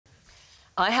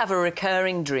I have a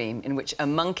recurring dream in which a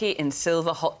monkey in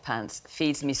silver hot pants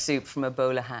feeds me soup from a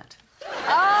bowler hat.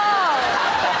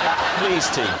 Oh! Please,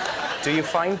 team. Do you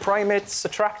find primates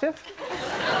attractive?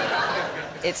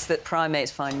 It's that primates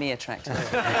find me attractive.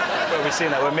 Well, we've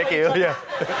seen that with Mickey earlier.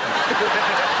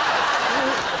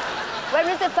 When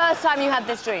was the first time you had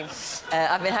this dream?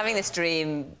 I've been having this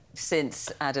dream since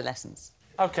adolescence.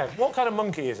 OK, what kind of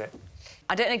monkey is it?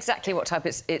 I don't know exactly what type.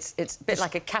 It's a bit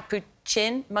like a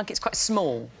capuchin monkey. It's quite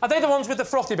small. Are they the ones with the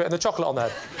frothy bit and the chocolate on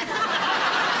there?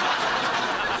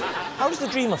 How does the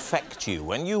dream affect you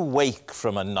when you wake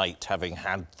from a night having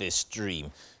had this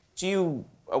dream? Do you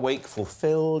awake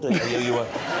fulfilled? Are you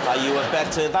a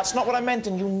better... That's not what I meant,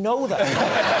 and you know that.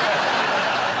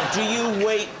 Do you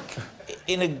wake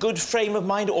in a good frame of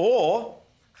mind, or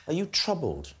are you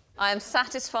troubled? I am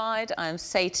satisfied, I am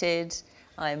sated,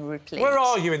 I am replete. Where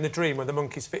are you in the dream when the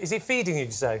monkey's... Is it feeding you,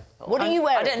 you say? What are you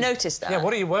wearing? I don't notice that. Yeah,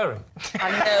 what are you wearing?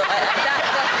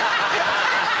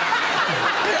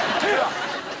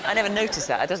 I never noticed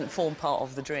that. It doesn't form part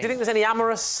of the dream. Do you think there's any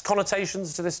amorous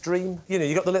connotations to this dream? You know,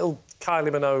 you got the little Kylie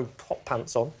Minogue hot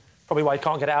pants on. Probably why you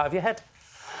can't get it out of your head.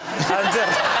 And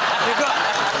you've got...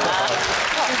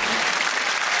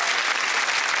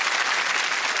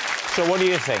 So what do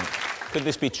you think? Could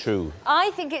this be true?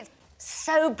 I think it's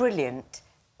so brilliant.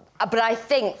 But I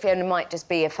think Fiona might just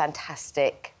be a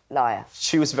fantastic liar.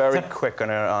 She was very quick on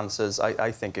her answers.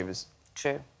 I think it was...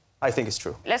 True. I think it's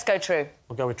true. Let's go true.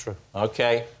 We'll go with true.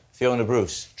 OK. Fiona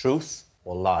Bruce, truth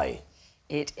or lie?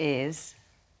 It is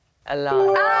a lie.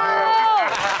 Oh!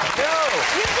 No!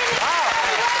 You did it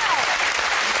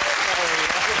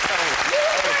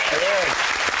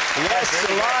Yes,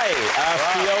 a lie.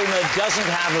 Fiona doesn't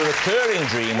have a recurring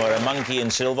dream where a monkey in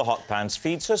silver hot pants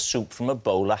feeds her soup from a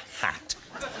bowler hat.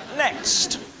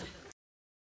 Next.